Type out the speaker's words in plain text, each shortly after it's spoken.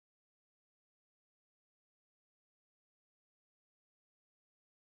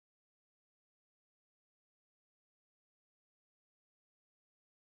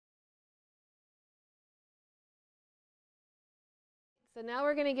So now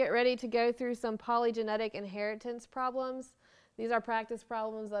we're going to get ready to go through some polygenetic inheritance problems. These are practice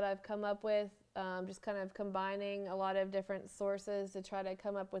problems that I've come up with, just kind of combining a lot of different sources to try to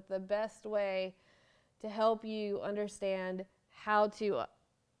come up with the best way to help you understand how to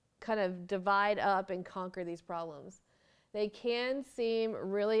kind of divide up and conquer these problems. They can seem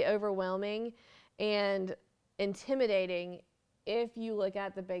really overwhelming and intimidating if you look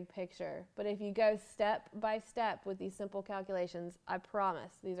at the big picture. But if you go step by step with these simple calculations, I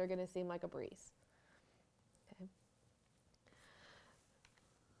promise these are going to seem like a breeze. Okay.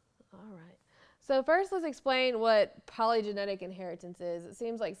 All right. So first let's explain what polygenetic inheritance is. It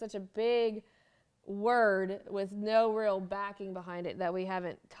seems like such a big word with no real backing behind it that we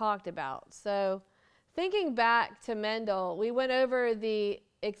haven't talked about. So thinking back to Mendel, we went over the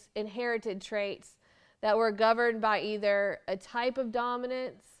inherited traits that were governed by either a type of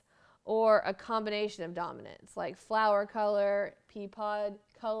dominance or a combination of dominance, like flower color, pea pod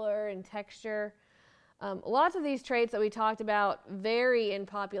color, and texture. Lots of these traits that we talked about vary in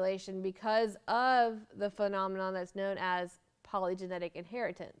population because of the phenomenon that's known as polygenetic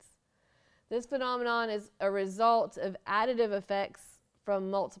inheritance. This phenomenon is a result of additive effects from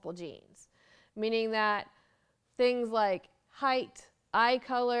multiple genes, meaning that things like height, eye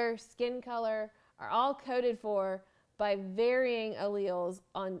color, skin color are all coded for by varying alleles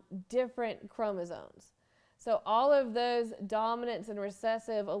on different chromosomes. So all of those dominance and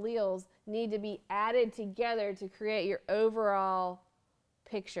recessive alleles need to be added together to create your overall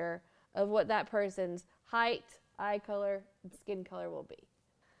picture of what that person's height, eye color, and skin color will be.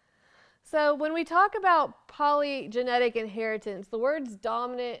 So when we talk about polygenetic inheritance, the words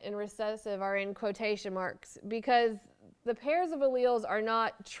dominant and recessive are in quotation marks because the pairs of alleles are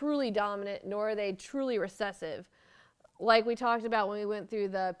not truly dominant, nor are they truly recessive. Like we talked about when we went through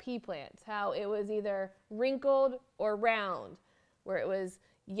the pea plants, how it was either wrinkled or round, where it was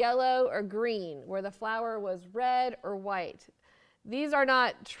yellow or green, where the flower was red or white. These are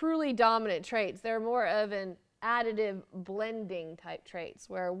not truly dominant traits. They're more of an additive blending type traits,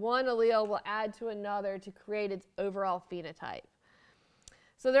 where one allele will add to another to create its overall phenotype.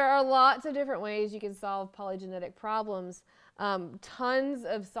 So there are lots of different ways you can solve polygenetic problems. Tons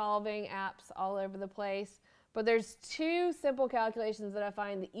of solving apps all over the place. But there's two simple calculations that I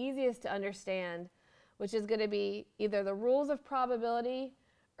find the easiest to understand, which is going to be either the rules of probability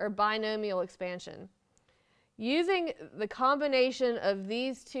or binomial expansion. Using the combination of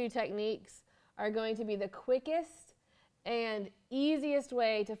these two techniques are going to be the quickest and easiest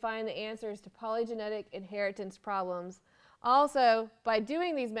way to find the answers to polygenetic inheritance problems. Also, by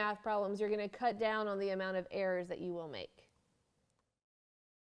doing these math problems, you're going to cut down on the amount of errors that you will make.